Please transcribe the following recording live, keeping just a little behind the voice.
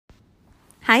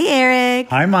Hi, Eric.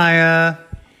 Hi, Maya.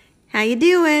 How you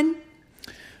doing?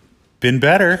 Been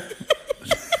better.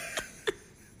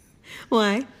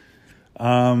 Why?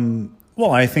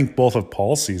 Well, I think both of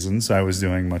Paul's seasons I was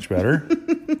doing much better.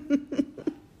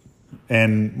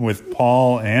 And with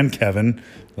Paul and Kevin,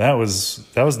 that was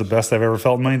the best I've ever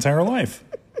felt in my entire life.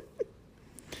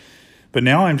 But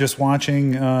now I'm just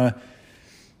watching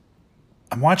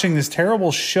this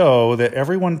terrible show that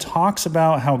everyone talks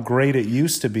about how great it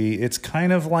used to be. It's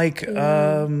kind of like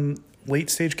late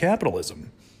stage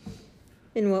capitalism.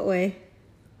 In what way?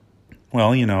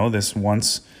 Well, this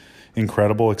once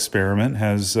incredible experiment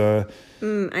has I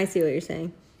see what you're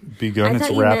saying. begun its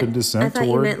rapid descent I thought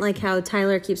toward... you meant like how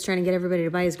Tyler keeps trying to get everybody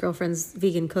to buy his girlfriend's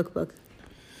vegan cookbook.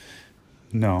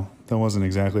 No, that wasn't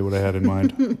exactly what I had in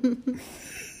mind.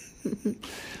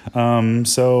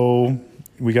 So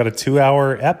we got a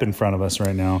 2-hour ep in front of us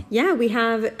right now. Yeah, we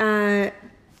have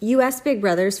U.S. Big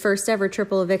Brother's first ever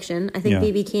triple eviction. I think Yeah.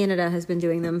 BB Canada has been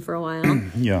doing them for a while.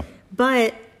 Yeah.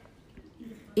 But,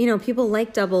 people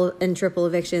like double and triple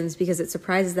evictions because it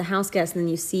surprises the house guests and then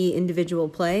you see individual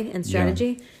play and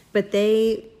strategy. Yeah. But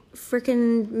they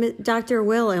Dr.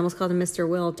 Will, I almost called him Mr.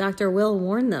 Will. Dr. Will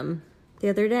warned them the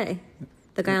other day.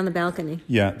 The guy on the balcony.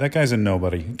 Yeah, that guy's a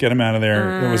nobody. Get him out of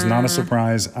there. It was not a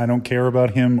surprise. I don't care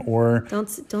about him or... Don't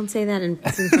say that in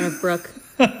front of Brooke.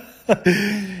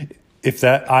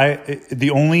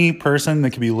 The only person that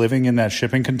could be living in that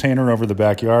shipping container over the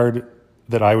backyard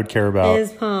that I would care about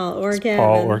Is Paul or Kevin.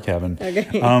 Paul or Kevin.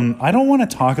 Okay. I don't want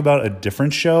to talk about a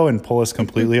different show and pull us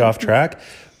completely off track,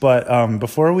 but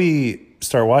before we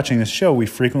start watching this show, we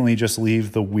frequently just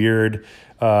leave the weird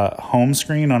home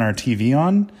screen on our TV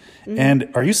on. Mm-hmm. And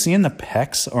are you seeing the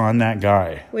pecs on that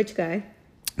guy? Which guy?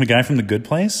 The guy from The Good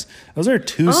Place? Those are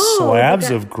two slabs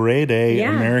of grade A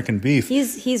American beef.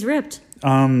 He's ripped.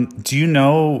 Do you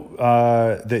know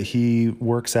that he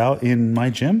works out in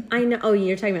my gym? I know. Oh,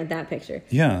 you're talking about that picture.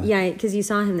 Yeah. Yeah, because you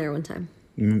saw him there one time.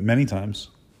 Many times.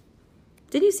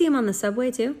 Did you see him on the subway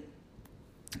too?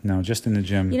 No, just in the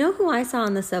gym. You know who I saw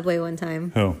on the subway one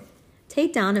time? Who?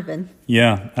 Tate Donovan.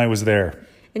 Yeah, I was there.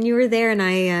 And you were there, and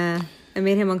I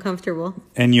made him uncomfortable.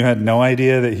 And you had no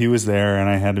idea that he was there, and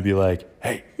I had to be like,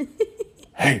 hey,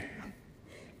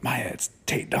 Maya, it's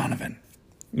Tate Donovan.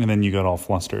 And then you got all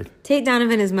flustered. Tate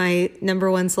Donovan is my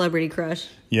number one celebrity crush.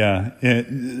 Yeah.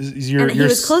 He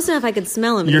was close enough I could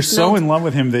smell him. You're so in love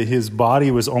with him that his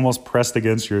body was almost pressed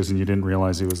against yours and you didn't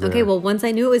realize he was there. Okay, well, once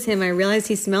I knew it was him, I realized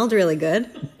he smelled really good.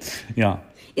 Yeah.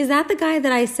 Is that the guy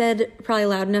that I said probably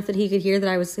loud enough that he could hear that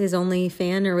I was his only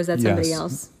fan, or was that somebody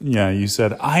else? Yeah, you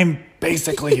said, I'm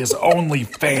basically his only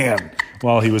fan,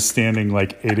 while he was standing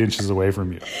like 8 inches away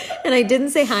from you. And I didn't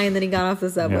say hi, and then he got off the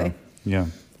subway. Yeah.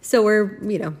 So we're,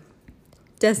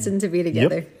 destined to be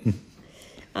together. Yep.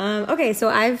 Okay, so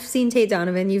I've seen Tate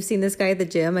Donovan. You've seen this guy at the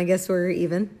gym. I guess we're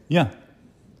even. Yeah.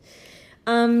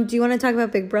 Do you want to talk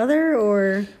about Big Brother,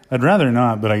 or? I'd rather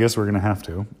not, but I guess we're going to have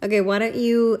to. Okay, why don't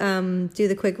you do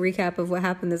the quick recap of what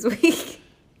happened this week?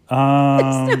 You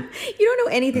don't know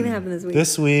anything that happened this week.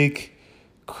 This week,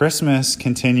 Christmas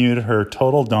continued her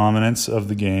total dominance of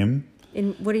the game.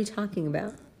 And what are you talking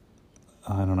about?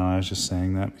 I don't know. I was just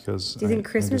saying that because... Do you think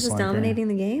Christmas is dominating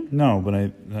the game? No, but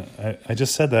I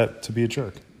just said that to be a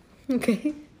jerk.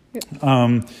 Okay.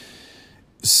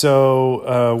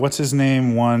 So, what's his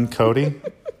name won? Cody?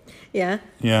 Yeah.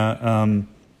 Yeah.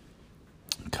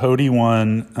 Cody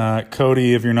won.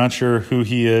 Cody, if you're not sure who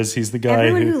he is, he's the guy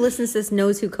Everyone who listens to this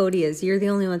knows who Cody is. You're the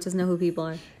only one that doesn't know who people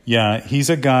are. Yeah, he's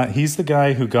the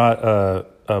guy who got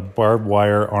a barbed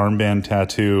wire armband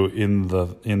tattoo in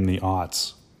the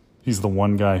aughts. He's the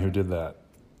one guy who did that.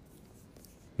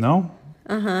 No?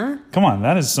 Uh-huh. Come on,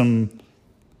 that is some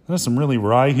really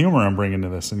wry humor I'm bringing to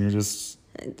this, and you're just...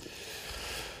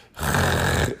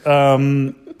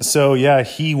 So, yeah,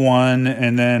 he won,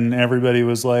 and then everybody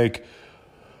was like,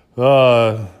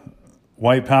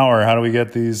 white power, how do we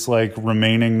get these,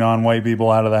 remaining non-white people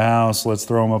out of the house? Let's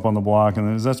throw them up on the block,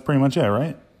 and that's pretty much it,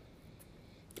 right?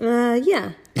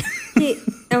 Yeah.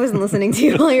 I wasn't listening to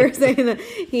you while you were saying that.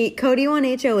 Cody won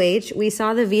HOH. We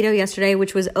saw the veto yesterday,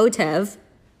 which was OTEV.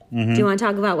 Mm-hmm. Do you want to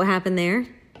talk about what happened there?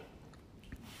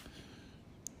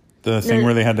 The thing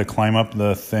where they had to climb up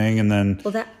the thing and then...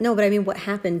 Well, but I mean, what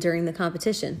happened during the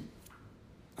competition?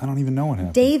 I don't even know what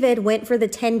happened. David went for the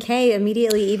 10K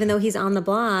immediately, even though he's on the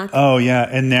block. Oh, yeah.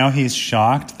 And now he's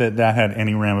shocked that had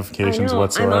any ramifications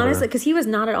whatsoever. I'm honestly... Because he was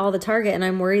not at all the target, and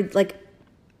I'm worried,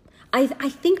 I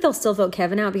think they'll still vote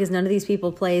Kevin out because none of these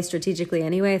people play strategically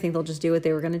anyway. I think they'll just do what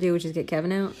they were going to do, which is get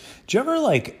Kevin out. Do you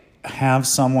ever, have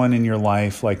someone in your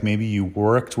life, maybe you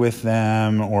worked with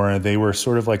them or they were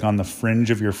sort of on the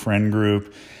fringe of your friend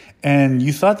group, and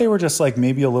you thought they were just like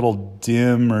maybe a little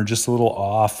dim or just a little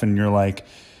off, and you're like,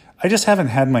 I just haven't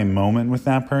had my moment with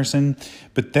that person.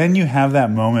 But then you have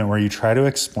that moment where you try to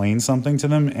explain something to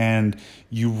them and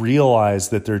you realize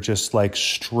that they're just like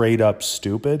straight up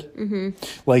stupid.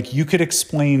 Like you could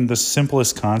explain the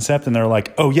simplest concept and they're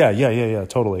like, oh yeah,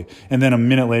 totally. And then a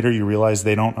minute later you realize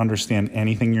they don't understand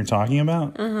anything you're talking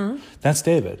about. That's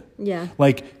David. Yeah.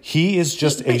 Like he is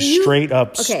just a straight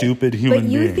up stupid human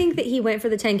being. But you think that he went for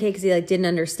the 10K because he like didn't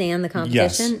understand the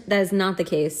competition? Yes. That is not the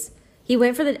case.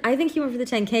 I think he went for the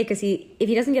 10K because if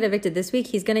he doesn't get evicted this week,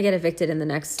 he's going to get evicted in the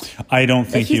next. I don't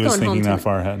think he was thinking that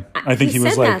far ahead. I think he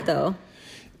was like, that though.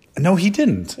 No, he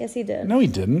didn't. Yes, he did. No, he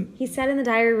didn't. He said in the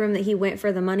diary room that he went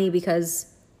for the money because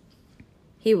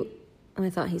I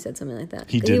thought he said something like that.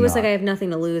 He was like, I have nothing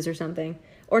to lose or something.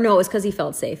 Or no, it was because he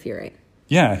felt safe. You're right.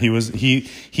 Yeah, he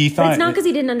thought... But it's not because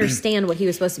he didn't understand what he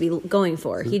was supposed to be going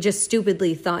for. He just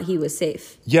stupidly thought he was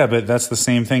safe. Yeah, but that's the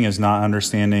same thing as not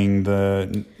understanding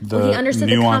the he understood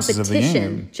nuances the competition,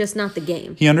 of the game. Just not the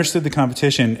game. He understood the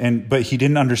competition, but he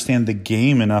didn't understand the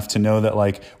game enough to know that,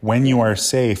 like, when you are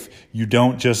safe, you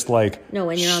don't just, like... No,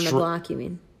 when you're on the block, you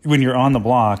mean. When you're on the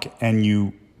block and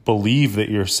you believe that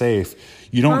you're safe,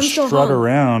 you don't strut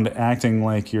around acting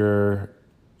like you're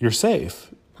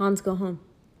safe. Hans, go home.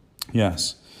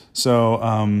 Yes.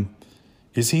 So,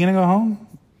 is he going to go home?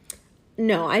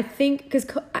 No, I think because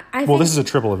well, this is a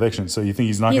triple eviction, so you think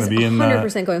he's not going to be in?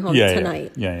 100% going home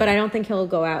tonight. Yeah. But I don't think he'll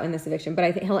go out in this eviction. But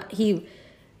I think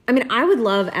I mean, I would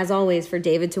love, as always, for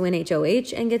David to win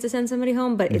HOH and get to send somebody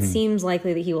home. But it seems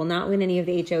likely that he will not win any of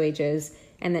the HOHs,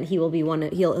 and that he will be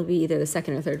he'll be either the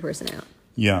second or third person out.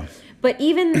 Yeah. But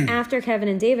even after Kevin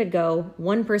and David go,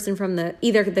 one person from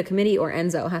either the committee or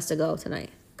Enzo has to go tonight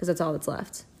because that's all that's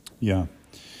left. Yeah.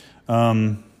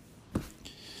 I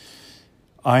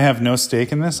have no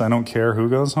stake in this. I don't care who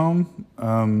goes home.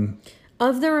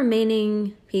 Of the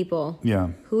remaining people,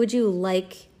 who would you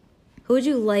like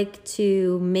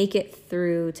to make it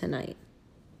through tonight?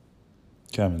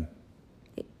 Kevin.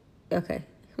 Okay.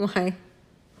 Why?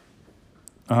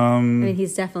 I mean,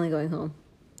 he's definitely going home.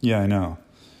 Yeah, I know.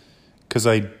 Because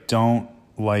I don't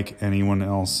like anyone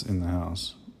else in the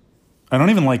house. I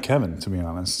don't even like Kevin, to be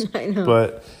honest. I know.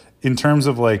 But in terms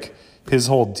of like his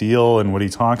whole deal and what he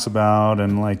talks about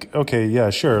and like, okay, yeah,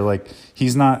 sure. Like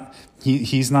he's not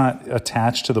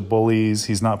attached to the bullies.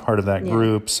 He's not part of that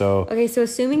group. So, okay. So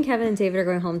assuming Kevin and David are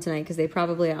going home tonight, because they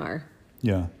probably are.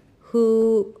 Yeah.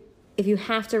 Who, if you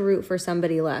have to root for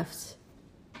somebody left,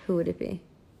 who would it be?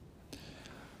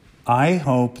 I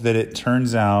hope that it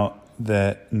turns out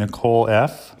that Nicole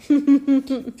F.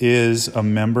 is a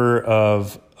member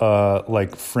of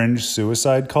like fringe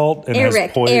suicide cult and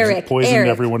has poisoned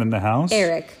everyone in the house.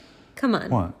 Eric, come on.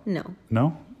 What?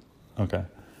 No? Okay.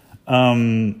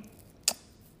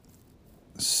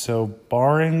 So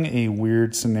barring a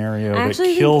weird scenario that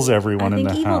kills everyone in the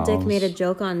house. I think Evil Dick made a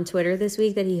joke on Twitter this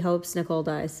week that he hopes Nicole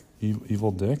dies.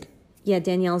 Evil Dick? Yeah,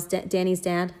 Danny's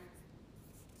dad.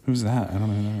 Who's that? I don't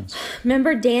know who that is.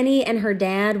 Remember Danny and her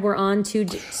dad were on 2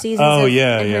 seasons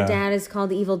her dad is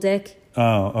called Evil Dick.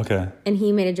 Oh, okay. And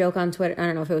he made a joke on Twitter. I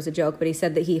don't know if it was a joke, but he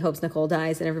said that he hopes Nicole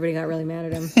dies, and everybody got really mad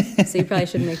at him. So you probably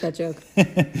shouldn't make that joke.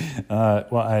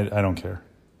 Well, I don't care.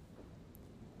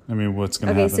 I mean, what's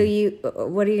going to happen? Okay, so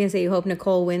what are you going to say? You hope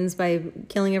Nicole wins by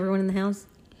killing everyone in the house?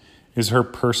 Is her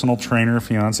personal trainer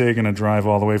fiance going to drive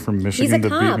all the way from Michigan to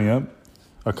beat me up?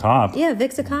 A cop? Yeah,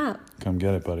 Vic's a cop. Come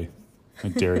get it, buddy. I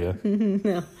dare you.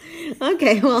 No.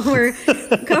 Okay, well, we're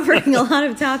covering a lot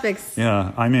of topics.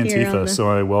 Yeah, I'm Antifa, so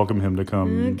I welcome him to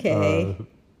come. Okay.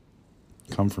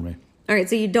 Come for me. All right,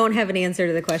 so you don't have an answer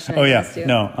to the question. I asked you.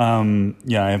 No. I don't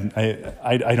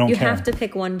care. You have to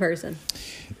pick one person.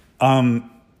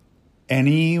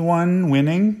 Anyone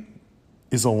winning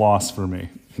is a loss for me,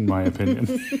 in my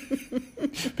opinion,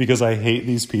 because I hate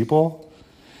these people,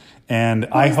 and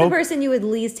I hope the person you would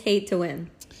least hate to win.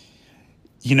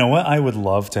 You know what I would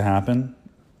love to happen?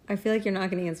 I feel like you're not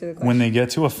going to answer the question. When they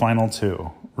get to a final 2,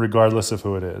 regardless of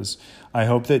who it is, I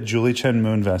hope that Julie Chen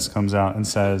Moonves comes out and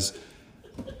says,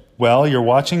 well, you're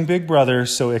watching Big Brother,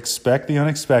 so expect the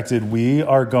unexpected.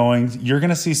 You're going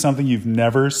to see something you've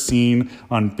never seen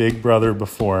on Big Brother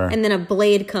before. And then a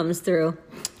blade comes through.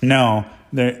 No,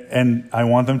 and I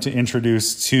want them to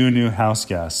introduce 2 new house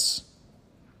guests.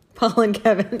 Paul and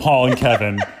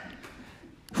Kevin.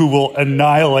 Who will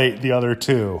annihilate the other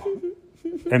 2.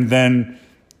 And then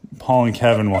Paul and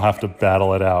Kevin will have to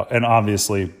battle it out. And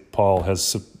obviously, Paul has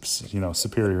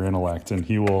superior intellect, and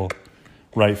he will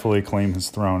rightfully claim his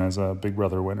throne as a Big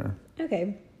Brother winner.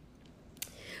 Okay.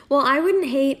 Well, I wouldn't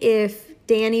hate if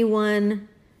Danny won,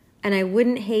 and I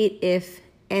wouldn't hate if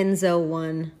Enzo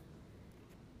won.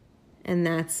 And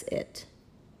that's it.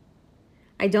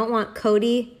 I don't want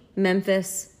Cody,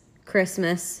 Memphis,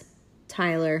 Christmas,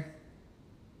 Tyler.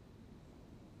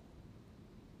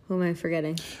 Who am I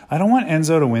forgetting? I don't want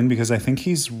Enzo to win because I think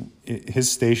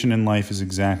his station in life is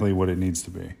exactly what it needs to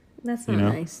be. That's not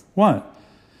nice. What?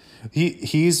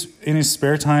 He's in his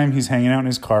spare time, he's hanging out in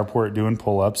his carport doing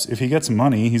pull-ups. If he gets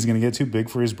money, he's going to get too big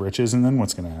for his britches, and then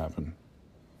what's going to happen?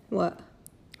 What?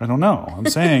 I don't know. I'm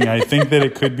saying I think that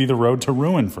it could be the road to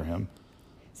ruin for him.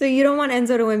 So you don't want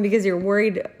Enzo to win because you're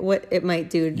worried what it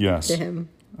might do to him?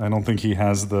 I don't think he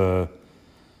has the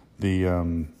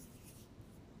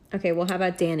Okay, well, how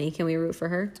about Danny? Can we root for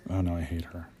her? Oh, no, I hate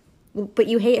her. But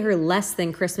you hate her less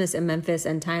than Christmas and Memphis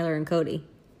and Tyler and Cody.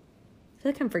 I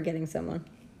feel like I'm forgetting someone.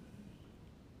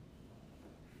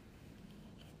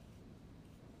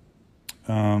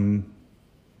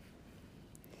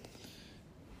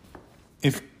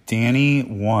 If Danny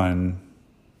won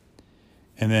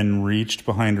and then reached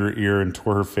behind her ear and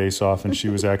tore her face off and she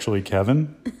was actually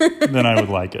Kevin, then I would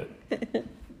like it.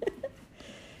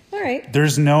 All right.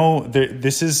 There's no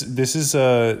this is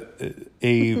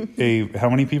a how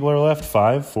many people are left?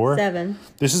 5, 4? 7.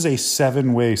 This is a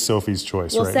 7-way Sophie's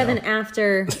Choice right 7 now.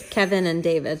 after Kevin and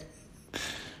David.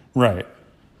 Right.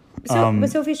 So, but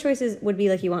Sophie's Choice would be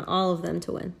like you want all of them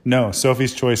to win. No,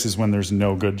 Sophie's Choice is when there's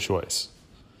no good choice.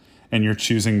 And you're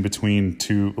choosing between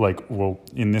two,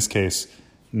 in this case,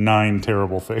 9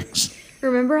 terrible things.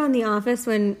 Remember on The Office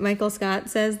when Michael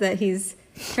Scott says that he's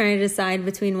trying to decide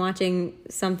between watching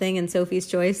something and Sophie's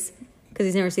Choice because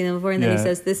he's never seen them before, and then he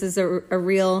says, this is a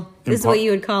real, this is what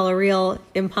you would call a real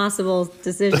impossible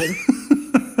decision.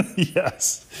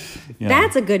 Yes. Yeah.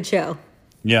 That's a good show.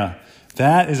 Yeah.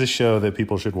 That is a show that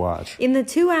people should watch. In the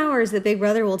 2 hours that Big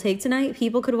Brother will take tonight,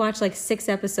 people could watch 6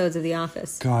 episodes of The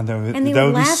Office. God, that would be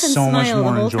so much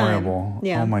more enjoyable.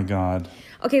 Yeah. Oh my God.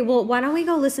 Okay, well, why don't we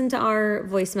go listen to our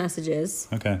voice messages?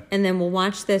 Okay. And then we'll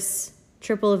watch this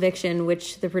triple eviction,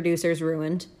 which the producers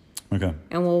ruined. Okay.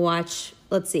 And we'll watch,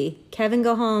 let's see, Kevin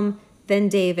go home, then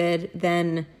David,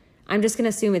 then I'm just going to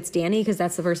assume it's Danny because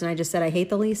that's the person I just said I hate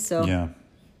the least. So yeah,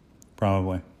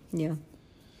 probably. Yeah.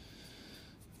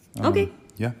 Okay.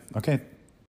 Yeah. Okay.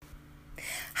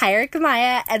 Hi, Eric,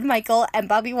 Maya, and Michael, and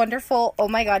Bobby Wonderful. Oh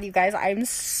my God, you guys, I'm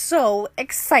so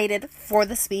excited for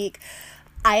this week.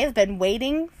 I have been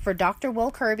waiting for Dr.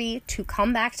 Will Kirby to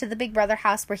come back to the Big Brother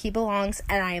house where he belongs,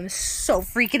 and I am so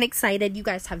freaking excited. You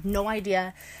guys have no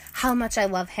idea how much I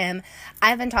love him.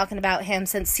 I've been talking about him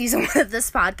since season 1 of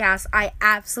this podcast. I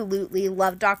absolutely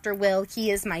love Dr. Will. He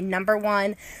is my number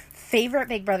 1 favorite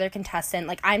Big Brother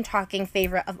contestant. I'm talking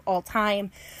favorite of all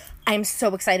time. I'm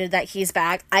so excited that he's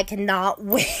back. I cannot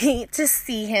wait to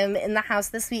see him in the house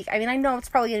this week. I mean, I know it's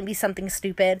probably going to be something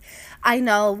stupid. I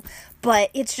know, but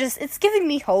it's giving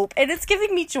me hope, and it's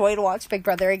giving me joy to watch Big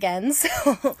Brother again.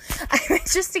 So I'm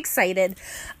just excited.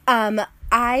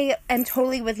 I am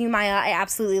totally with you, Maya. I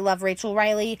absolutely love Rachel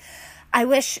Riley. I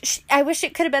wish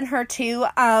it could have been her too,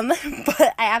 but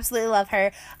I absolutely love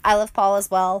her. I love Paul as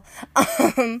well.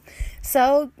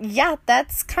 So yeah,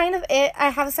 that's kind of it. I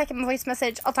have a second voice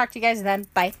message. I'll talk to you guys then.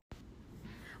 Bye.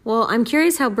 Well, I'm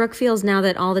curious how Brooke feels now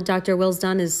that all that Dr. Will's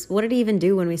done is, what did he even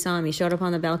do when we saw him? He showed up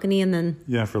on the balcony and then...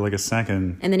 Yeah, for a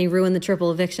second. And then he ruined the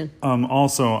triple eviction.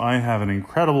 Also, I have an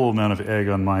incredible amount of egg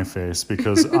on my face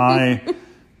because I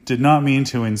did not mean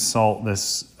to insult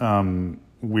this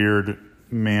weird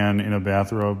man in a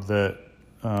bathrobe that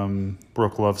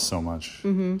Brooke loves so much.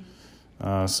 Mm-hmm.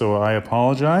 So I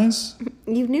apologize.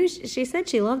 You knew she said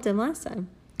she loved him last time.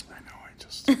 I know.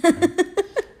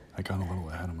 I got a little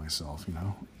ahead of myself, you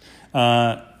know.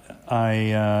 I'm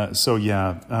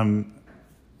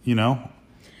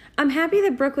happy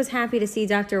that Brooke was happy to see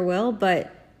Dr. Will,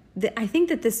 but I think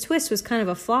that this twist was kind of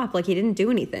a flop. He didn't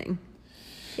do anything.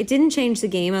 It didn't change the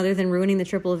game other than ruining the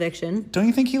triple eviction. Don't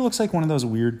you think he looks like one of those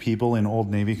weird people in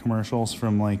Old Navy commercials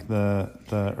from the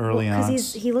early aughts?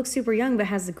 Because he looks super young but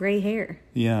has the gray hair.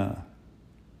 Yeah.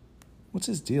 What's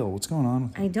his deal? What's going on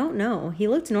with him? I don't know. He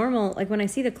looked normal. When I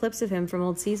see the clips of him from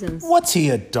old seasons. What's he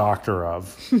a doctor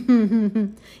of?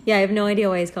 Yeah, I have no idea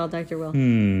why he's called Dr. Will.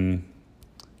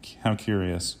 How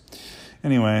curious.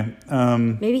 Anyway.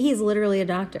 Maybe he's literally a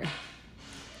doctor.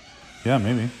 Yeah,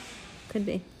 maybe. Could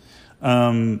be.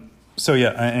 So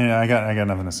yeah, I got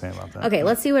nothing to say about that. Okay,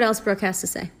 let's see what else Brooke has to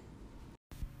say.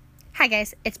 Hi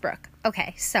guys, it's Brooke.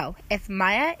 Okay, so if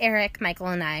Maya, Eric, Michael,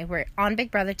 and I were on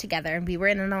Big Brother together and we were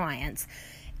in an alliance,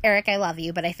 Eric, I love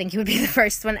you, but I think you would be the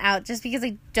first one out just because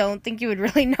I don't think you would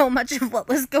really know much of what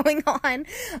was going on.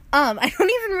 I don't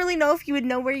even really know if you would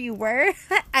know where you were.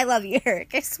 I love you,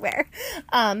 Eric, I swear.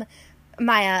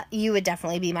 Maya, you would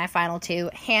definitely be my final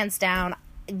 2, hands down.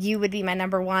 you would be my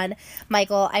number one.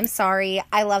 Michael, I'm sorry.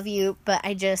 I love you, but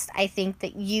I think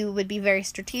that you would be very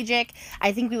strategic.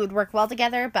 I think we would work well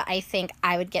together, but I think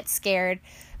I would get scared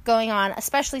going on,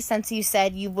 especially since you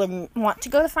said you wouldn't want to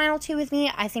go to final two with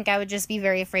me. I think I would just be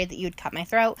very afraid that you would cut my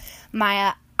throat.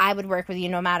 Maya, I would work with you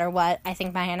no matter what. I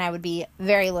think Maya and I would be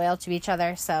very loyal to each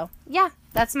other. So, yeah,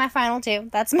 that's my final two.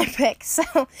 That's my pick. So,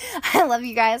 I love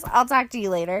you guys. I'll talk to you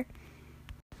later.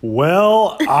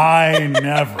 Well, I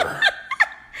never.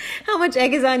 How much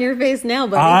egg is on your face now,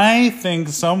 buddy? I think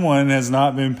someone has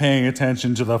not been paying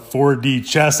attention to the 4D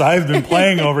chess I've been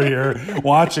playing over here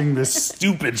watching this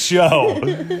stupid show.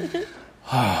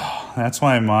 That's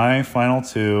why my final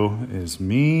two is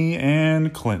me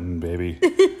and Clinton, baby.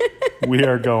 We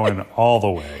are going all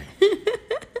the way.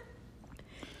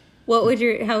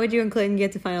 How would you and Clinton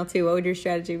get to final two? What would your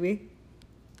strategy be?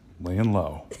 Laying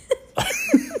low.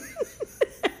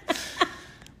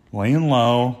 Laying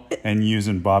low and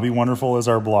using Bobby Wonderful as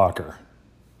our blocker.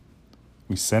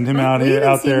 We send him out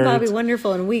there. Bobby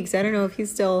Wonderful in weeks. I don't know if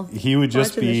he's still. He would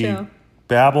just be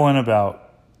babbling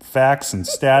about facts and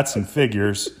stats and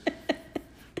figures,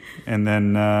 and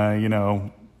then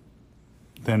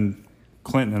then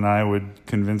Clinton and I would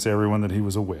convince everyone that he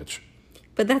was a witch.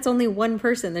 But that's only one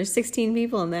person. There's 16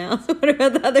 people in the house. What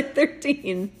about the other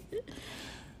 13?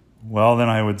 Well, then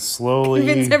I would slowly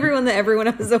convince everyone that everyone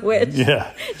else is a witch.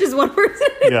 Yeah. Just one person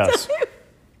at yes. a time.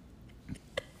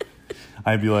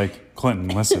 I'd be like, Clinton,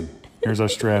 listen, here's our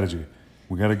strategy.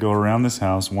 We got to go around this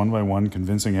house one by one,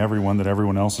 convincing everyone that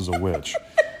everyone else is a witch.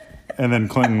 And then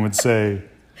Clinton would say,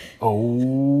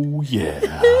 oh, yeah.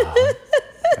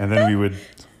 And then we would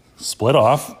split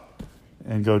off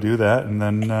and go do that. And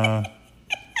then,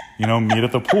 meet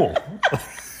at the pool.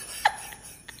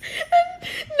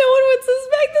 No one would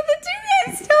suspect that the two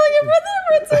guys telling everyone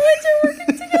that it's a witch are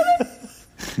working together.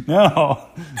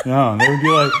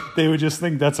 No. They would just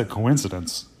think that's a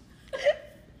coincidence.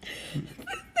 They'd be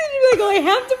like, I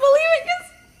have to believe it because...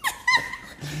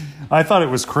 I thought it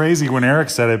was crazy when Eric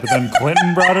said it, but then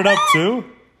Clinton brought it up too.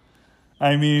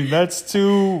 I mean, that's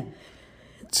two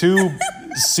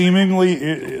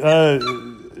seemingly,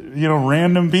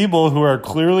 random people who are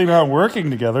clearly not working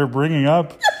together bringing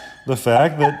up the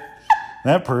fact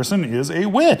that person is a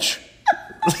witch.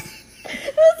 That's the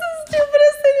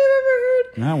stupidest thing I've ever heard.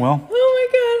 Yeah, well. Oh my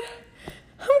God.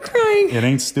 I'm crying. It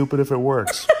ain't stupid if it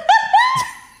works. But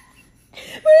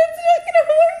it's not going to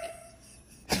work.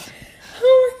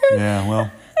 Oh my God. Yeah, well.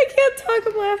 I can't talk.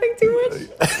 I'm laughing too much.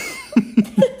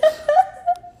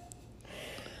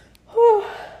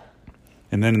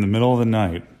 And then in the middle of the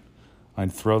night,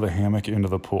 I'd throw the hammock into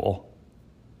the pool.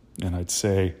 And I'd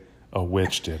say, a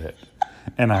witch did it.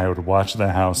 And I would watch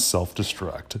the house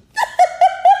self-destruct.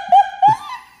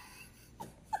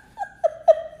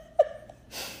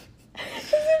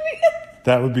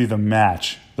 That would be the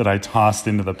match that I tossed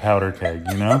into the powder keg,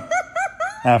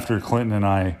 After Clinton and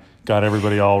I got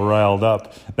everybody all riled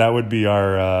up. That would be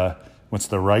our, what's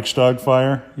the Reichstag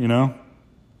fire,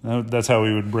 That's how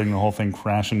we would bring the whole thing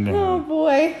crashing down. Oh,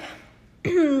 boy.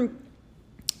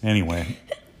 Anyway.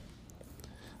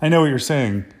 I know what you're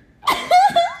saying.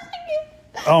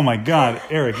 Oh, my God.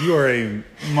 Eric, you are a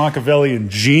Machiavellian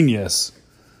genius.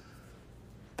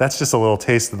 That's just a little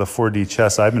taste of the 4D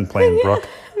chess I've been playing, Brooke.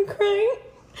 I'm crying.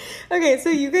 Okay, so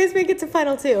you guys make it to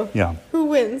final two. Yeah. Who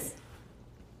wins?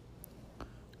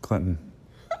 Clinton.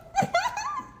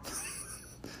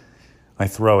 I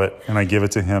throw it, and I give it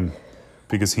to him.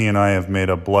 Because he and I have made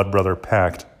a blood brother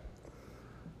pact.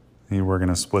 We're going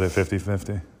to split it 50-50.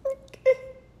 Okay.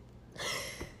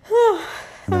 Oh,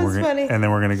 that was funny. And then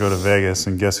we're going to go to Vegas,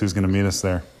 and guess who's going to meet us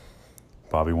there?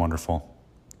 Bobby Wonderful.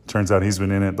 Turns out he's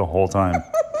been in it the whole time.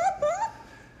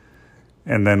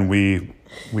 And then we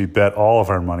bet all of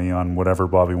our money on whatever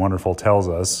Bobby Wonderful tells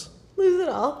us. Lose it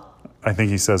all. I think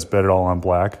he says bet it all on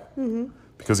black. Mm-hmm.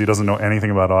 Because he doesn't know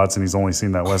anything about odds and he's only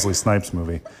seen that Wesley Snipes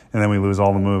movie. And then we lose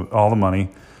all the money.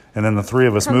 And then the three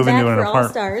of us move into an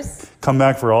apartment. Come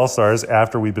back for All Stars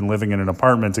after we've been living in an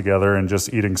apartment together and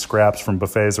just eating scraps from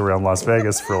buffets around Las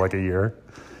Vegas for like a year.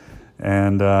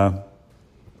 And then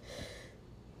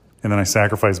I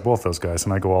sacrifice both those guys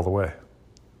and I go all the way.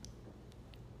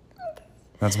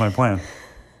 That's my plan.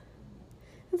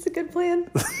 That's a good plan.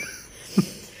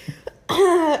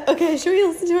 Okay, should we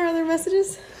listen to our other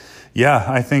messages? Yeah,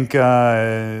 I think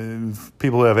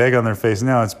people who have egg on their face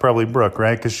now, it's probably Brooke,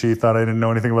 right? Because she thought I didn't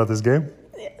know anything about this game?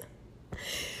 Yeah.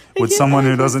 Would someone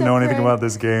who doesn't know anything about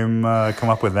this game come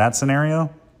up with that scenario?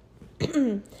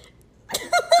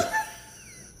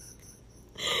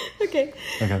 Okay.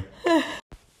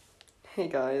 Hey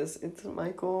guys, it's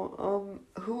Michael.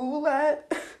 Who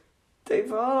let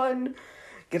Devon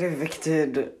get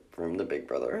evicted from the Big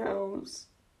Brother house.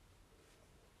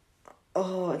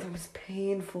 Oh, that was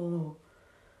painful.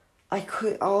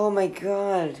 Oh my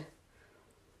god.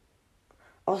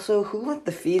 Also, who let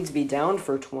the feeds be down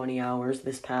for 20 hours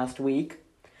this past week?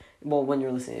 Well, when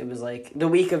you're listening, it was like the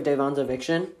week of Devon's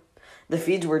eviction. The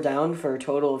feeds were down for a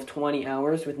total of 20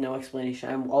 hours with no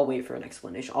explanation. I'll wait for an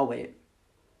explanation. I'll wait.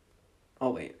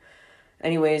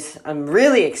 Anyways, I'm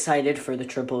really excited for the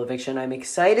triple eviction. I'm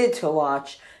excited to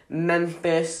watch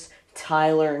Memphis,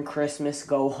 Tyler, and Christmas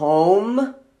go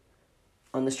home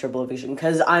on this triple eviction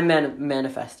because I'm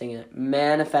manifesting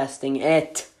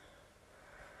it.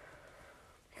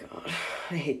 God,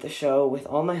 I hate the show with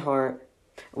all my heart.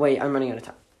 Wait, I'm running out of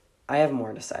time. I have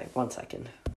more to say. 1 second.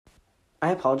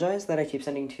 I apologize that I keep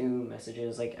sending 2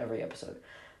 messages like every episode.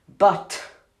 But,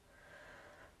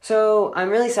 so I'm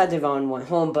really sad Devon went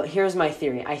home, but here's my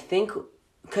theory. I think,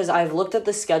 because I've looked at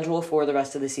the schedule for the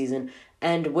rest of the season,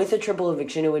 and with a triple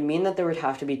eviction, it would mean that there would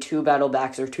have to be 2 battle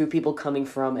backs or 2 people coming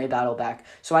from a battle back.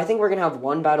 So I think we're going to have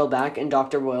 1 battle back, and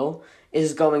Dr. Will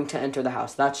is going to enter the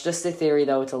house. That's just a theory,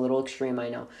 though. It's a little extreme, I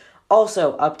know.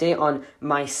 Also, update on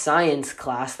my science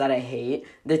class that I hate.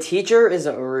 The teacher is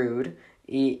rude.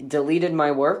 He deleted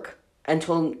my work and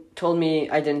told me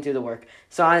I didn't do the work.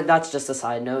 So that's just a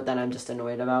side note that I'm just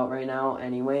annoyed about right now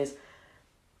anyways.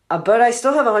 But I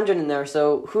still have 100 in there,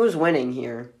 so who's winning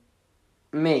here?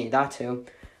 Me, that's who.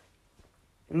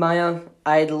 Maya,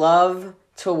 I'd love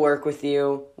to work with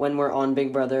you when we're on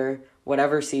Big Brother,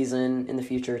 whatever season in the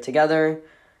future together.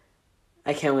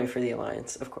 I can't wait for the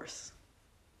alliance, of course.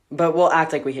 But we'll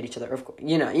act like we hit each other, of course.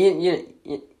 You know.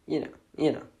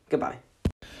 Goodbye.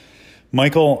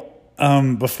 Michael,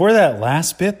 before that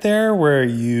last bit there where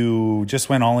you just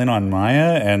went all in on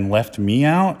Maya and left me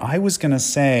out, I was going to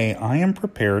say I am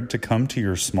prepared to come to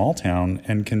your small town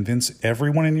and convince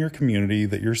everyone in your community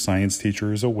that your science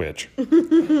teacher is a witch.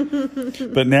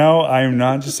 But now I'm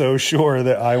not so sure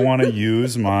that I want to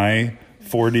use my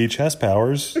 4D chess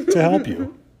powers to help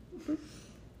you.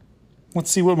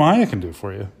 Let's see what Maya can do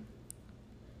for you.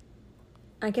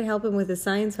 I can help him with his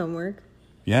science homework.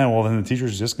 Yeah, well, then the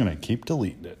teacher's just going to keep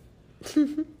deleting it.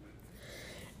 Do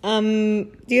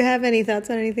you have any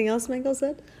thoughts on anything else Michael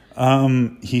said?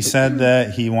 He said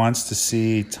that he wants to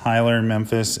see Tyler,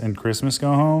 Memphis, and Christmas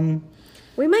go home.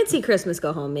 We might see Christmas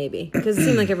go home, maybe, because it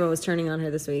seemed like everyone was turning on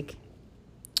her this week.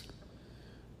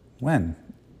 When?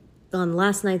 On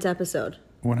last night's episode.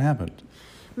 What happened?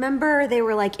 Remember, they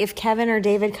were like, if Kevin or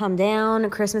David come down,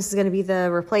 Christmas is going to be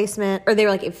the replacement. Or they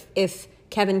were like, if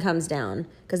Kevin comes down,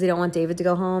 because they don't want David to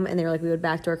go home, and they were like, we would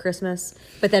backdoor Christmas.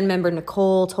 But then remember,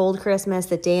 Nicole told Christmas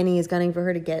that Danny is gunning for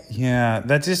her to get... Yeah,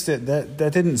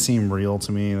 that didn't seem real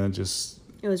to me. It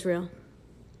was real.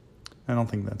 I don't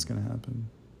think that's going to happen.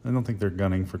 I don't think they're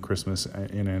gunning for Christmas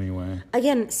in any way.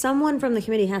 Again, someone from the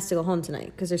committee has to go home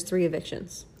tonight, because there's 3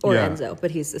 evictions. Or yeah. Enzo,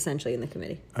 but he's essentially in the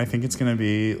committee. I think it's going to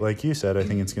be, like you said, I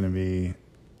think it's going to be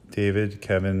David,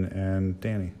 Kevin, and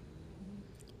Danny.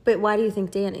 But why do you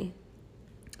think Danny?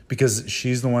 Because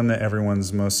she's the one that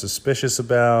everyone's most suspicious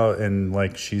about, and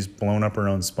like she's blown up her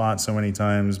own spot so many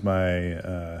times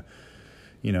by,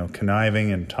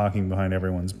 conniving and talking behind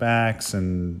everyone's backs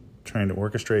and trying to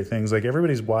orchestrate things. Like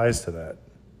everybody's wise to that.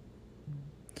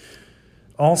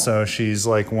 Also, she's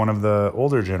like one of the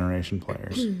older generation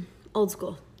players. Old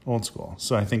school.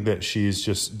 So I think that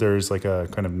there's like a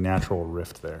kind of natural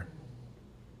rift there.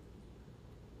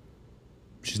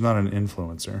 She's not an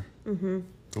influencer. Mm-hmm.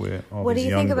 The way all these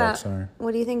young bucks are.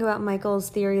 What do you think about Michael's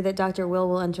theory that Dr.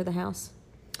 Will enter the house?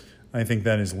 I think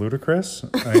that is ludicrous.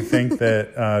 I think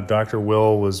that Dr.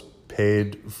 Will was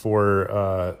paid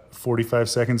for 45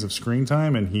 seconds of screen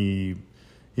time, and he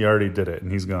already did it,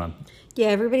 and he's gone. Yeah,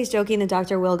 everybody's joking that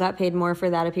Dr. Will got paid more for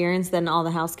that appearance than all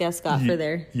the house guests got for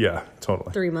their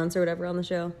totally 3 months or whatever on the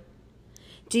show.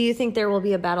 Do you think there will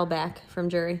be a battle back from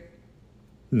jury?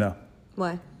 No.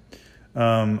 Why?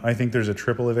 I think there's a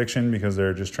triple eviction because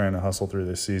they're just trying to hustle through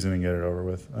this season and get it over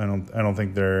with. I don't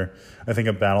think I think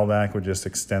a battle back would just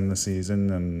extend the season,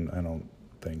 and I don't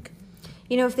think.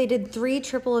 If they did 3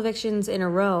 triple evictions in a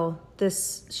row,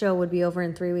 this show would be over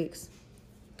in 3 weeks.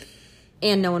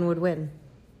 And no one would win.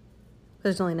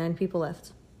 There's only 9 people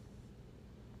left.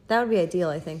 That would be ideal,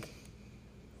 I think.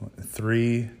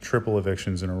 3 triple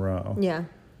evictions in a row. Yeah.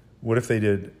 What if they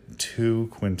did 2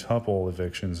 quintuple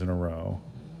evictions in a row?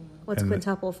 What's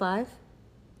quintuple? 5?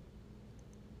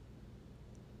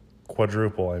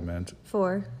 Quadruple, I meant.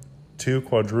 4. 2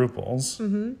 quadruples.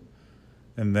 Mm-hmm.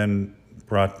 And then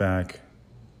brought back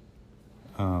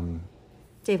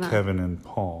Kevin and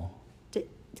Paul.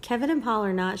 Kevin and Paul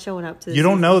are not showing up to this. You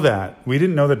don't know that. We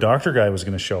didn't know the doctor guy was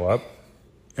going to show up.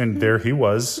 And there he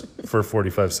was for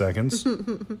 45 seconds.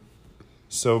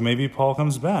 So maybe Paul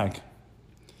comes back.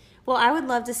 Well, I would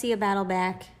love to see a battle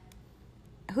back.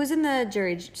 Who's in the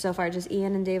jury so far? Just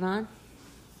Ian and Davon?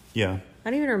 Yeah. I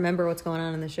don't even remember what's going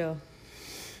on in the show.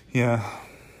 Yeah.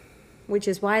 Which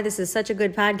is why this is such a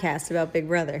good podcast about Big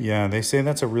Brother. Yeah, they say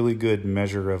that's a really good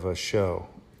measure of a show.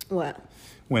 What?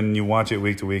 When you watch it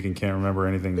week to week and can't remember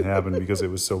anything that happened because it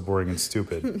was so boring and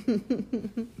stupid.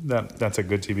 That's a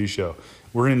good TV show.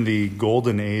 We're in the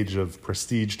golden age of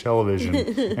prestige television,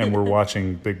 and we're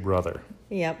watching Big Brother.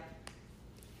 Yep.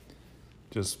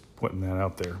 Just putting that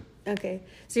out there. Okay.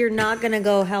 So you're not going to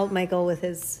go help Michael with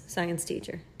his science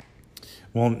teacher?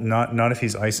 Well, not if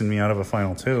he's icing me out of a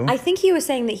final two. I think he was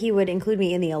saying that he would include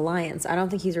me in the alliance. I don't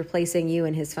think he's replacing you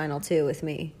in his final two with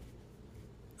me.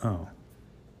 Oh.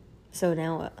 So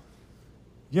now what?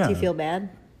 Yeah. Do you feel bad?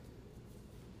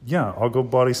 Yeah, I'll go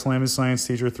body slam his science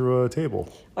teacher through a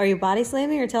table. Are you body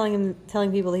slamming or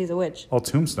telling people that he's a witch? I'll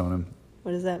tombstone him.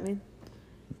 What does that mean?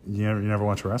 You never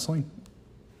watch wrestling?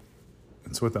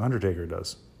 It's what The Undertaker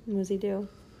does. What does he do?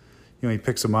 You know, he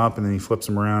picks him up and then he flips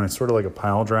him around. It's sort of like a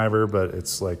pile driver, but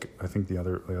it's like, I think the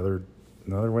other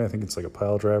way, I think it's like a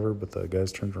pile driver, but the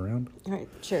guy's turned around. All right,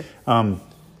 sure.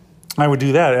 I would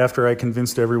do that after I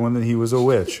convinced everyone that he was a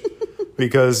witch.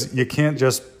 Because you can't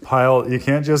just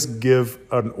give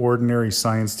an ordinary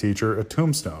science teacher a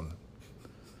tombstone.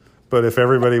 But if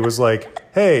everybody was like,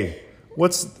 hey,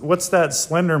 what's that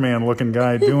Slender Man looking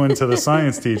guy doing to the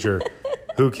science teacher?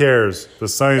 Who cares? The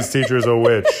science teacher's a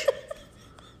witch.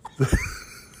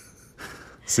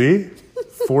 See?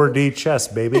 4D chess,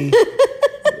 baby.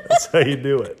 That's how you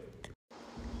do it.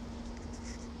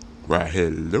 Why,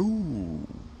 hello,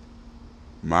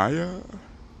 Maya.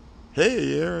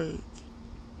 Hey, Eric.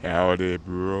 Howdy,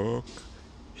 Brooke.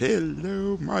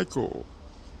 Hello, Michael.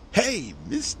 Hey,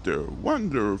 Mr.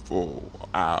 Wonderful.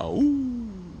 Ow.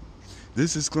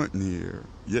 This is Clinton here.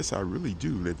 Yes, I really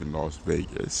do live in Las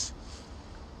Vegas.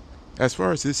 As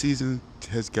far as this season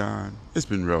has gone, it's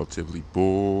been relatively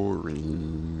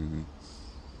boring.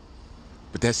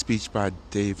 But that speech by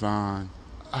Davon,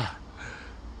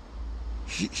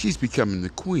 she's becoming the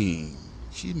queen.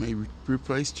 She may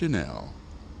replace Janelle.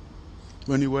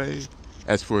 But anyway,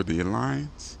 as for the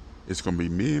alliance, it's going to be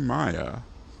me and Maya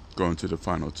going to the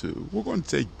final two. We're going to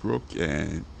take Brooke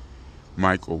and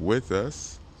Michael with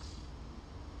us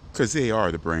because they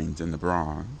are the brains and the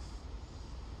brawn.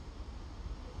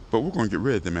 But we're going to get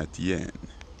rid of them at the end.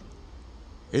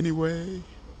 Anyway,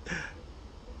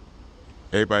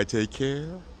 everybody take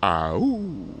care.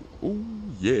 Ooh,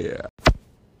 yeah.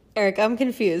 Eric, I'm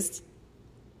confused.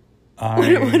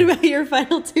 What about your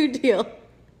final two deal?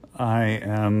 I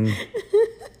am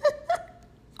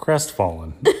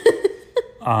crestfallen.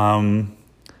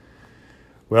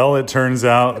 Well, it turns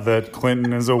out that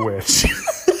Clinton is a witch.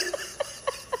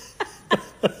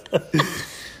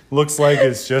 Looks like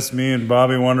it's just me and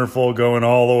Bobby Wonderful going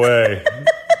all the way.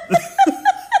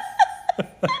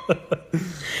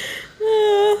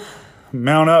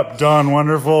 Mount up, Don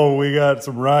Wonderful. We got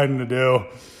some riding to do.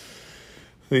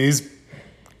 These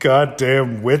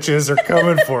goddamn witches are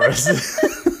coming for us.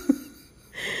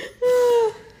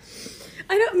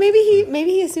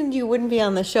 Maybe he assumed you wouldn't be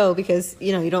on the show because,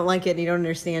 you don't like it and you don't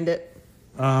understand it.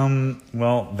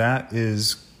 Well, that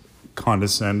is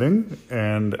condescending,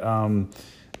 and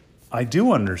I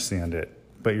do understand it,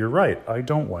 but you're right, I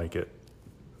don't like it.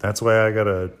 That's why I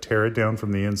gotta tear it down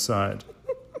from the inside.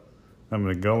 I'm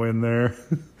gonna go in there,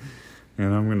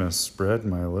 and I'm gonna spread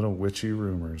my little witchy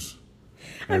rumors.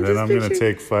 And then I'm gonna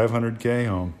take $500K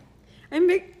home. I'm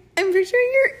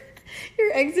picturing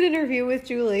your exit interview with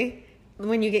Julie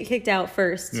when you get kicked out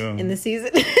first in the season.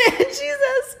 And she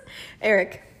says,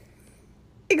 Eric,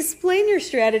 explain your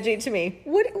strategy to me.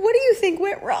 What do you think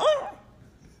went wrong?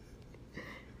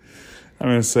 I'm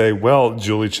going to say, well,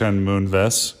 Julie Chen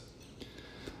Moonves,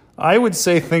 I would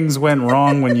say things went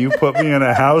wrong when you put me in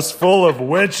a house full of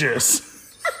witches.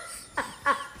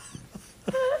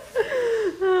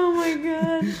 Oh, my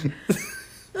God.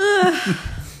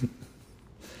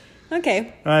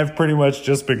 Okay. I've pretty much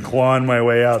just been clawing my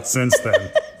way out since then.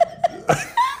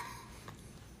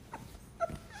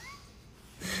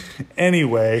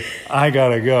 Anyway, I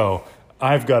gotta go.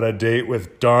 I've got a date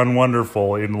with Don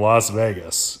Wonderful in Las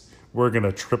Vegas. We're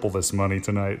gonna triple this money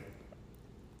tonight.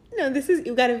 No,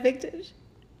 you got evicted.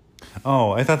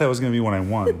 Oh, I thought that was gonna be when I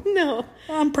won. No.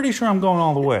 I'm pretty sure I'm going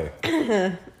all the way.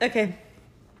 Okay.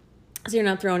 So you're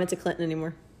not throwing it to Clinton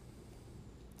anymore?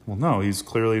 Well, no, he's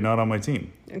clearly not on my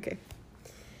team. Okay.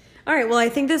 All right, well, I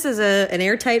think this is an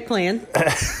airtight plan.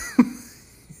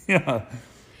 Yeah.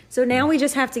 So now we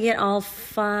just have to get all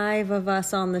 5 of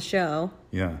us on the show.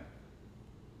 Yeah.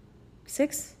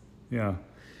 6? Yeah.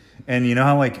 And you know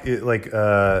how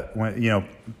when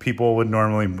people would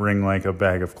normally bring like a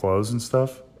bag of clothes and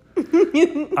stuff?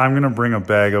 I'm going to bring a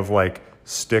bag of like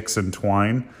sticks and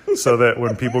twine so that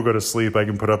when people go to sleep I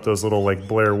can put up those little like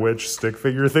Blair Witch stick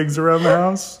figure things around the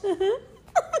house. You'll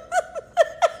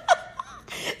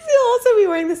also be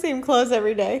wearing the same clothes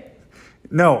every day.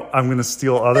 No, I'm going to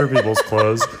steal other people's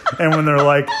clothes. And when they're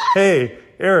like, hey,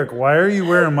 Eric, why are you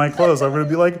wearing my clothes? I'm going to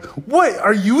be like, what?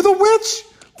 Are you the witch?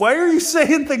 Why are you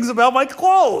saying things about my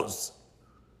clothes?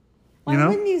 Why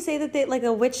wouldn't you say that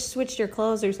a witch switched your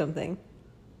clothes or something?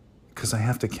 Because I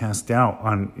have to cast doubt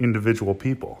on individual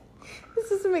people.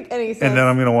 This doesn't make any sense. And then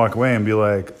I'm going to walk away and be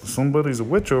like, somebody's a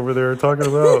witch over there talking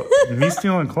about me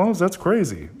stealing clothes? That's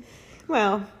crazy.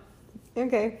 Wow.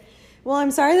 Okay. Well,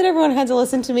 I'm sorry that everyone had to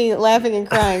listen to me laughing and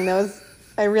crying.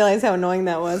 I realized how annoying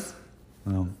that was.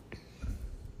 Well,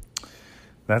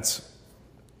 that's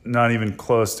not even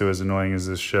close to as annoying as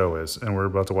this show is. And we're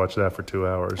about to watch that for 2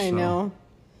 hours. I know.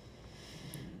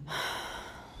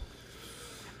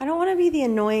 I don't want to be the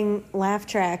annoying laugh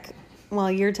track while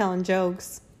you're telling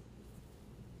jokes.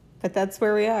 But that's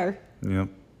where we are. Yep.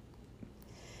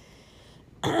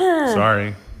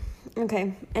 Sorry.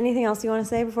 Okay. Anything else you want to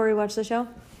say before we watch the show?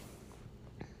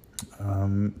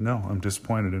 No, I'm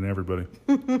disappointed in everybody.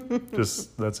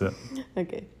 That's it.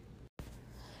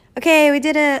 Okay, we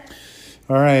did it.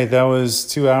 All right, that was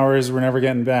 2 hours. We're never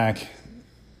getting back.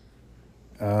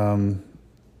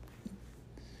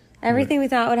 Everything we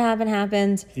thought would happen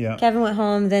happened. Yeah. Kevin went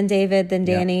home, then David, then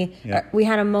Danny. Yeah. We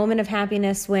had a moment of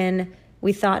happiness when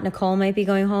we thought Nicole might be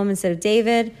going home instead of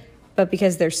David, but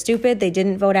because they're stupid, they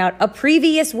didn't vote out a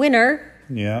previous winner.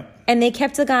 Yeah. And they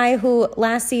kept the guy who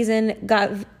last season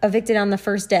got evicted on the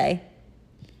first day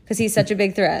because he's such a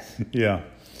big threat. Yeah.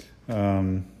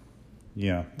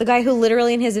 Yeah. The guy who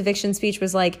literally in his eviction speech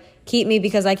was like, keep me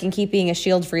because I can keep being a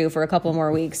shield for you for a couple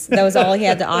more weeks. That was all he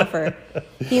had to offer.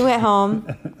 He went home.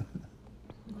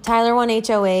 Tyler won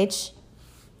HOH.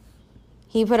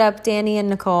 He put up Danny and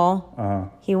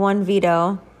Nicole. He won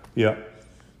veto. Yeah.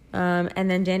 And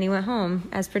then Danny went home,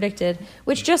 as predicted.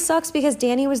 Which just sucks because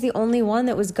Danny was the only one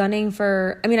that was gunning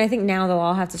for... I mean, I think now they'll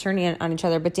all have to turn on each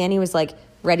other, but Danny was, like,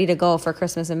 ready to go for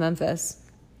Christmas in Memphis.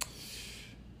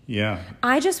 Yeah.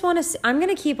 I just want to... I'm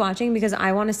going to keep watching because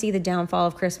I want to see the downfall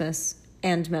of Christmas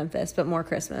and Memphis, but more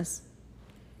Christmas.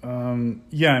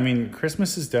 Yeah, I mean,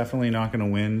 Christmas is definitely not going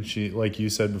to win. She, like you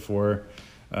said before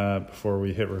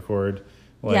we hit record.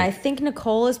 Like, yeah, I think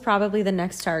Nicole is probably the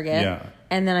next target. Yeah.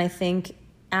 And then I think...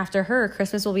 after her,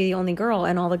 Christmas will be the only girl,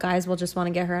 and all the guys will just want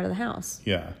to get her out of the house.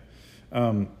 Yeah.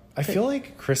 I feel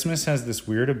like Christmas has this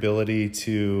weird ability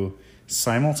to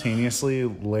simultaneously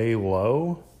lay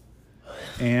low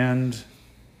and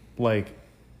like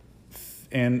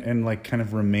kind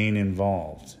of remain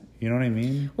involved. You know what I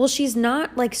mean? Well, she's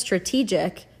not like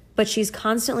strategic, but she's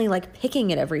constantly like picking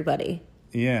at everybody.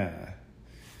 Yeah.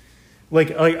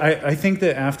 Like I think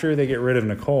that after they get rid of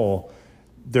Nicole,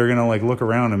 they're gonna like look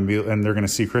around and they're gonna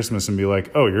see Christmas and be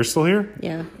like, "Oh, you're still here?"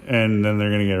 Yeah. And then they're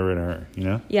gonna get rid of her. You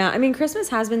know? Yeah, I mean, Christmas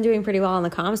has been doing pretty well on the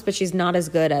comps, but she's not as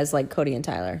good as like Cody and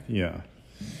Tyler. Yeah.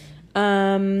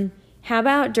 How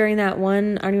about during that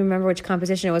one? I don't even remember which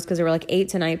competition it was because there were like 8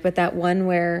 tonight. But that one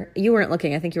where you weren't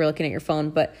looking, I think you were looking at your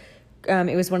phone. But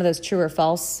it was one of those true or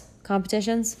false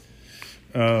competitions.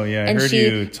 Oh yeah, I heard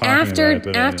you talking about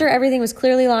it. After everything was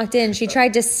clearly locked in, she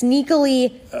tried to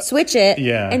sneakily switch it.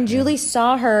 Yeah, and Julie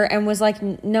saw her and was like,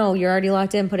 "No, you're already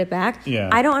locked in. Put it back." Yeah.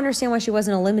 I don't understand why she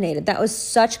wasn't eliminated. That was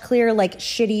such clear, like,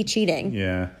 shitty cheating.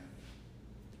 Yeah.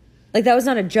 Like, that was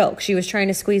not a joke. She was trying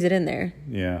to squeeze it in there.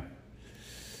 Yeah.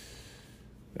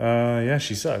 Yeah,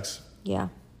 she sucks. Yeah.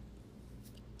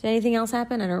 Did anything else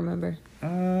happen? I don't remember.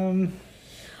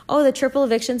 Oh, the triple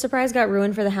eviction surprise got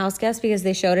ruined for the house guests because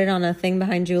they showed it on a thing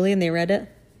behind Julie and they read it.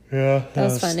 Yeah, that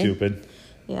was funny. Stupid.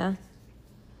 Yeah.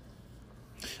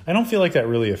 I don't feel like that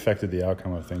really affected the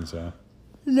outcome of things, though.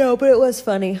 No, but it was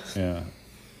funny. Yeah.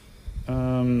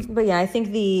 But yeah, I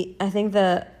think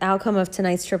the outcome of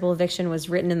tonight's triple eviction was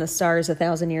written in the stars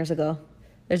 1,000 years ago.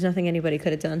 There's nothing anybody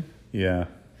could have done. Yeah.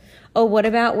 Oh, what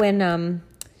about when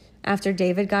after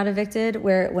David got evicted,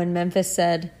 when Memphis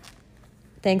said,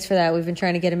 "Thanks for that. We've been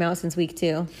trying to get him out since week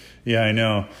 2." Yeah, I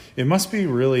know. It must be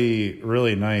really,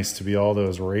 really nice to be all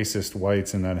those racist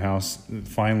whites in that house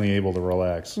finally able to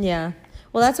relax. Yeah.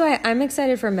 Well, that's why I'm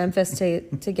excited for Memphis to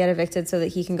get evicted so that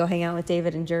he can go hang out with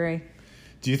David and Jury.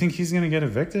 Do you think he's going to get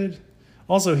evicted?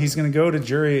 Also, he's gonna go to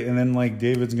jury, and then like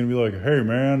David's gonna be like, "Hey,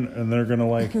 man," and they're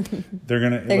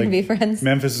gonna be friends.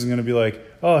 Memphis is gonna be like,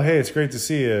 "Oh, hey, it's great to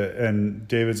see you," and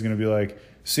David's gonna be like,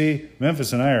 "See,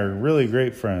 Memphis and I are really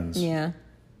great friends." Yeah.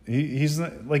 He's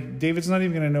not, like, David's not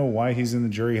even gonna know why he's in the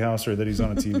jury house or that he's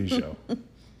on a TV show.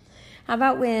 How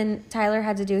about when Tyler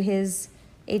had to do his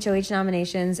HOH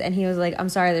nominations and he was like, "I'm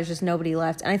sorry, there's just nobody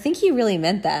left," and I think he really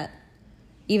meant that.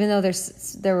 Even though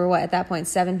there were at that point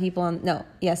 7 people in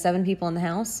the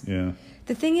house. Yeah.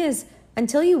 The thing is,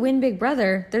 until you win Big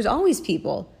Brother, there's always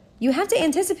people. You have to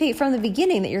anticipate from the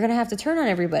beginning that you're going to have to turn on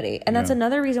everybody, and that's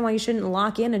another reason why you shouldn't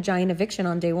lock in a giant eviction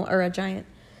on day one, or a giant,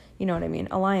 you know what I mean,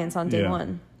 alliance on day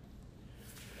one.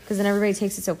 Because then everybody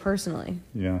takes it so personally.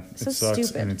 Yeah, So it sucks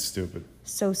stupid. and it's stupid.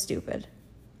 So stupid.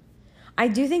 I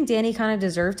do think Danny kind of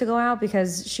deserved to go out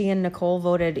because she and Nicole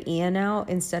voted Ian out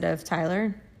instead of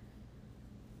Tyler.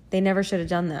 They never should have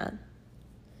done that.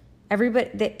 Every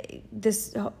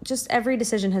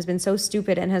decision has been so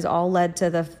stupid and has all led to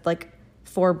the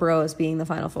 4 bros being the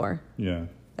final 4. Yeah.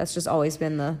 That's just always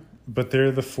been the. But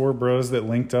they're the 4 bros that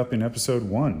linked up in episode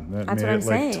 1. That That's made what I'm it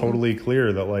saying. totally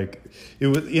clear that it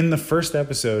was in the first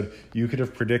episode. You could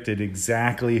have predicted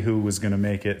exactly who was going to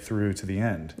make it through to the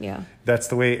end. Yeah. That's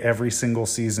the way every single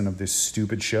season of this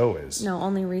stupid show is. No,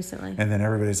 only recently. And then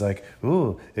everybody's like,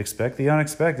 "Ooh, expect the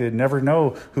unexpected. Never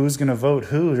know who's going to vote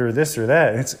who or this or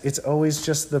that." And it's always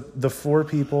just the 4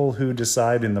 people who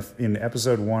decide in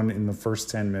episode 1 in the first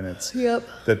 10 minutes. Yep.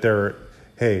 That they're,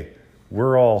 "Hey,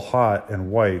 we're all hot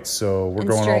and white, so we're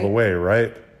going all the way,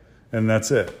 right?" And that's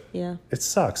it. Yeah. It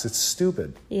sucks. It's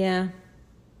stupid. Yeah.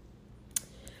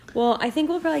 Well, I think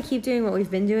we'll probably keep doing what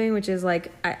we've been doing, which is I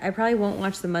probably won't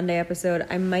watch the Monday episode.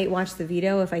 I might watch the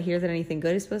veto if I hear that anything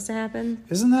good is supposed to happen.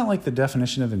 Isn't that like the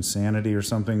definition of insanity or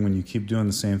something when you keep doing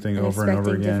the same thing And over and over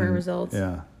expecting again? different results.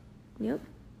 Yeah. Yep.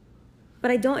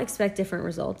 But I don't expect different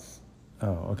results.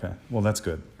 Oh, okay. Well, that's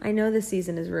good. I know this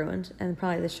season is ruined, and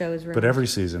probably the show is ruined. But every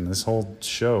season, this whole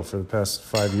show for the past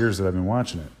 5 years that I've been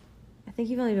watching it, I think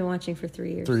you've only been watching for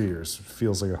 3 years. 3 years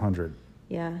feels like 100.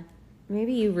 Yeah.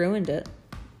 Maybe you ruined it.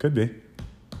 Could be.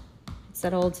 It's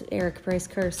that old Eric Price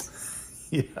curse.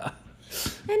 Yeah.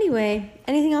 Anyway,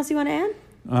 anything else you want to add?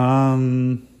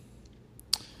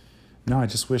 No, I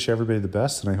just wish everybody the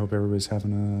best, and I hope everybody's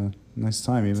having a nice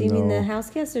time. Even Do you though mean the house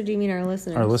guests or do you mean our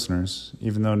listeners? our listeners,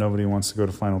 even though nobody wants to go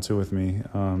to Final 2 with me.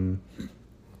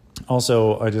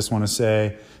 Also, I just want to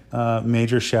say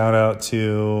major shout out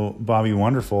to Bobby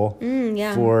Wonderful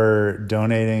for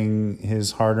donating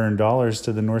his hard-earned dollars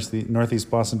to the Northeast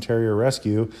Boston Terrier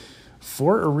Rescue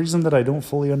for a reason that I don't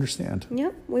fully understand.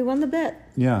 Yep, we won the bet.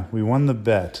 Yeah, we won the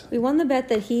bet. We won the bet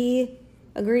that he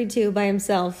agreed to by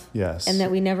himself. Yes. And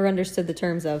that we never understood the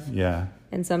terms of. Yeah.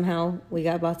 And somehow we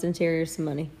got Boston Terriers some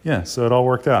money. Yeah, so it all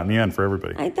worked out in the end for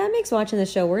everybody. That makes watching the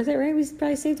show worth it, right? We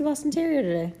probably saved a Boston Terrier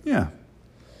today. Yeah.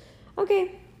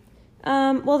 Okay.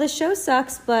 Well, the show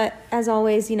sucks, but as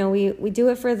always, we do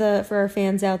it for our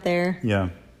fans out there. Yeah.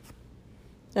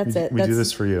 That's it. We do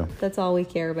this for you. That's all we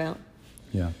care about.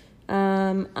 Yeah.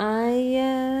 I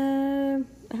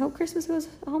hope Christmas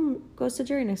goes to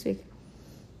jury next week.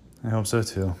 I hope so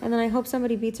too. And then I hope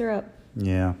somebody beats her up.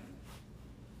 Yeah.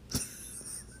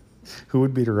 Who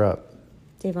would beat her up?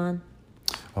 Davon.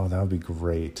 Oh, that would be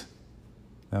great.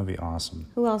 That would be awesome.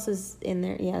 Who else is in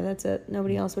there? Yeah, that's it.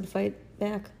 Nobody else would fight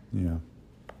back. Yeah.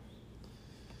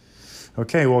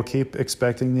 Okay, well, keep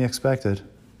expecting the expected.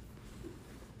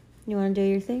 You want to do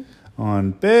your thing?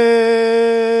 On Big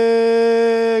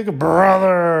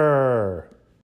Brother.